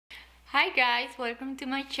Hi guys, welcome to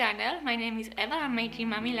my channel. My name is Eva. I'm making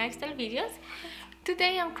mommy lifestyle videos.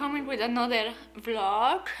 Today I'm coming with another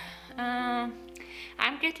vlog.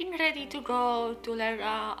 I'm getting ready to go to like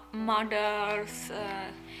a mother's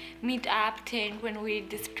meet-up thing when we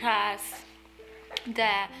discuss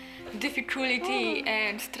the difficulty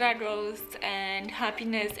and struggles and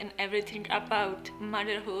happiness and everything about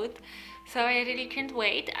motherhood. So I really can't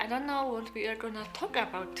wait. I don't know what we are gonna talk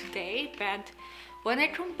about today, but when I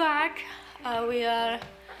come back, we'll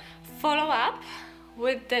follow up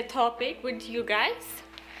with the topic with you guys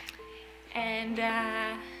and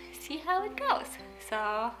see how it goes.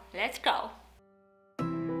 So let's go.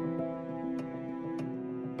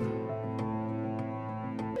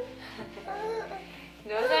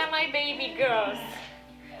 Those are my baby girls,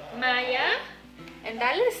 Maya and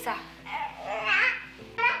Alyssa.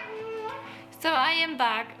 So I am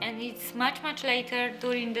back and it's much later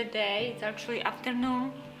during the day. It's actually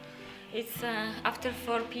afternoon. It's after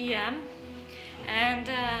 4 p.m. and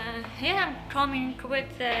yeah, I'm coming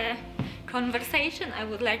with a conversation I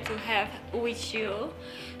would like to have with you.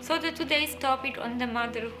 So today's topic on the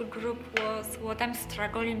motherhood group was what I'm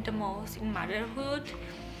struggling the most in motherhood,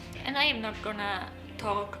 and I am not gonna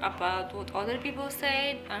talk about what other people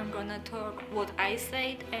said. I'm gonna talk what I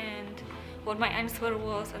said and what my answer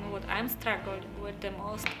was and what I'm struggling with the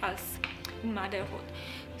most as motherhood.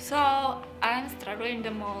 So I'm struggling the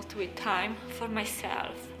most with time for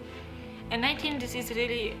myself, and I think this is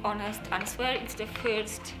really honest answer. It's the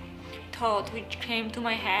first thought which came to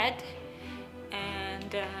my head,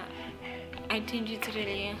 and I think it's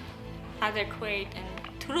really adequate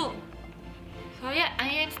and true. So yeah, I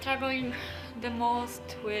am struggling the most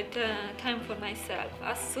with time for myself.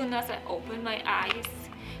 As soon as I open my eyes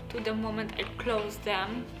to the moment I close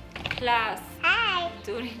them, plus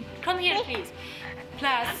come here please,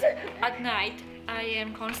 plus at night I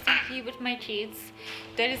am constantly with my kids.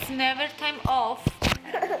 There is never time off,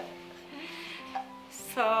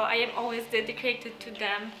 so I am always dedicated to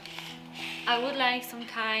them. I would like some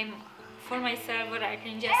time for myself where I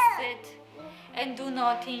can just sit and do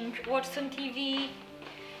nothing, watch some TV,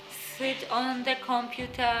 sit on the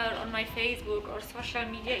computer, on my Facebook or social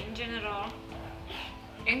media in general,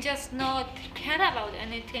 and just not care about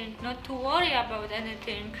anything, not to worry about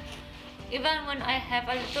anything. Even when I have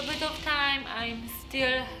a little bit of time, I'm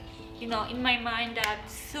still, in my mind that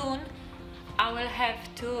soon I will have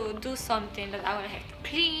to do something, that I will have to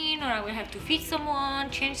clean, or I will have to feed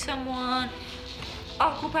someone, change someone,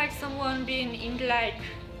 occupy someone, being in like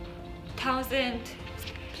 1,000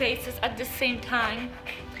 places at the same time.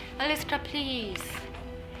 Aliska, please.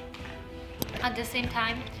 At the same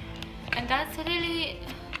time. And that's really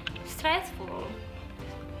stressful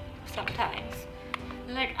sometimes.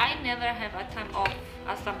 Like, I never have a time off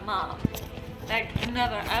as a mom. Like,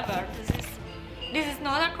 never ever. This is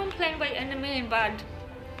not a complaint by any means, but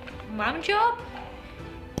mom job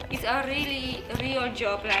is a really real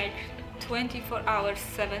job, like 24 hours,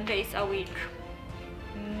 7 days a week,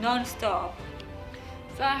 non-stop.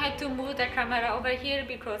 So I had to move the camera over here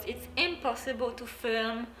because it's impossible to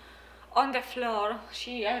film on the floor.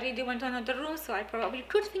 She already went to another room, so I probably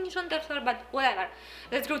could finish on the floor, but whatever.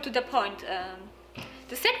 Let's go to the point.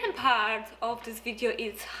 The second part of this video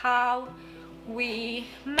is how we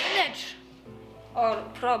manage our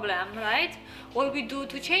problem, right? What we do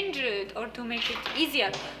to change it or to make it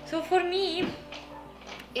easier. So for me,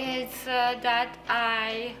 it's that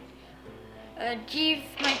I give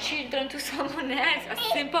my children to someone else, as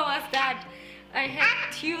simple as that. I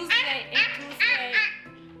have Tuesday and Tuesday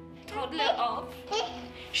toddler off.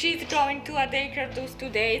 She's going to a daycare those 2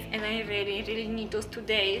 days, and I really need those 2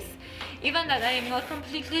 days. Even that I am not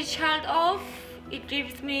completely child off, it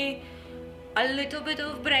gives me a little bit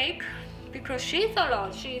of break, because she's a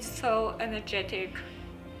lot. She's so energetic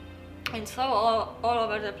and so all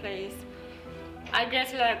over the place. I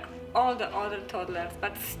guess like all the other toddlers,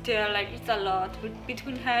 but still, like, it's a lot.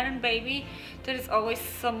 Between her and baby, there is always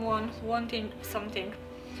someone wanting something.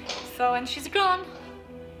 So when she's gone,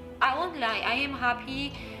 I won't lie, I am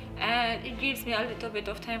happy, and it gives me a little bit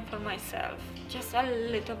of time for myself. Just a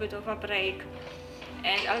little bit of a break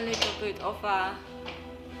and a little bit of a,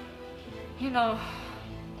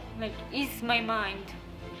 like, ease my mind,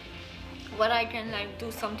 where I can like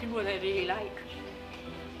do something what I really like.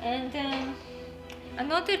 And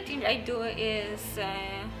another thing I do is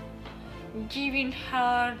giving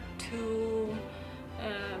her to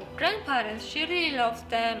grandparents. She really loves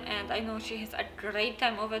them, and I know she has a great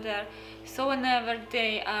time over there. So whenever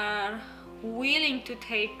they are willing to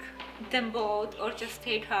take them both or just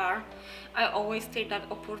take her, I always take that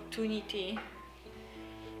opportunity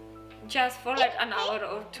just for like an hour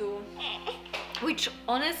or two, which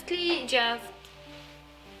honestly just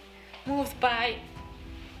moves by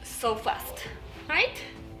so fast, right?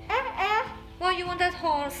 Why you want that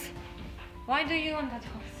horse? Why do you want that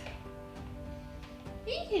horse?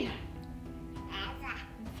 Here.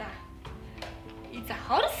 It's a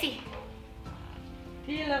horsey.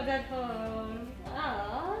 Do you love that horse?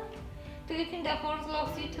 Aww. Do you think the horse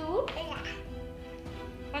loves you too?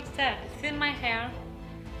 What's that? It's in my hair.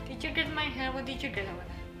 Did you get my hair? What did you get over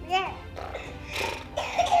there?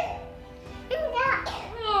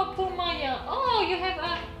 Oh, poor Maya. Oh, you have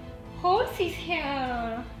a horse's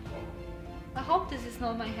hair. I hope this is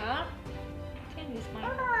not my hair. I think this is my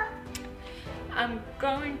hair. I'm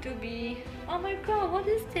going to be... Oh my god, what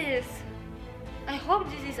is this? I hope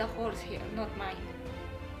this is a horse hair, not mine.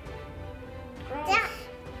 Gross.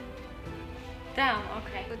 Down,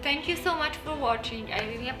 okay. So thank you so much for watching. I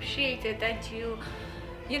really appreciate it that you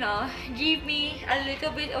know, give me a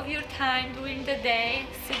little bit of your time during the day,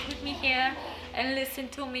 sit with me here and listen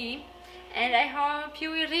to me. And I hope you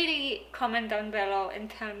will really comment down below and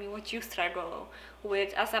tell me what you struggle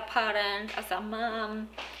with as a parent, as a mom.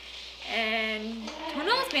 And who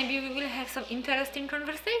knows, maybe we will have some interesting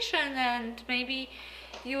conversation, and maybe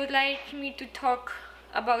you would like me to talk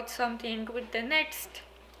about something with the next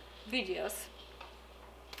videos.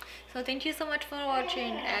 So thank you so much for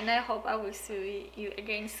watching, and I hope I will see you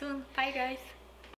again soon. Bye guys.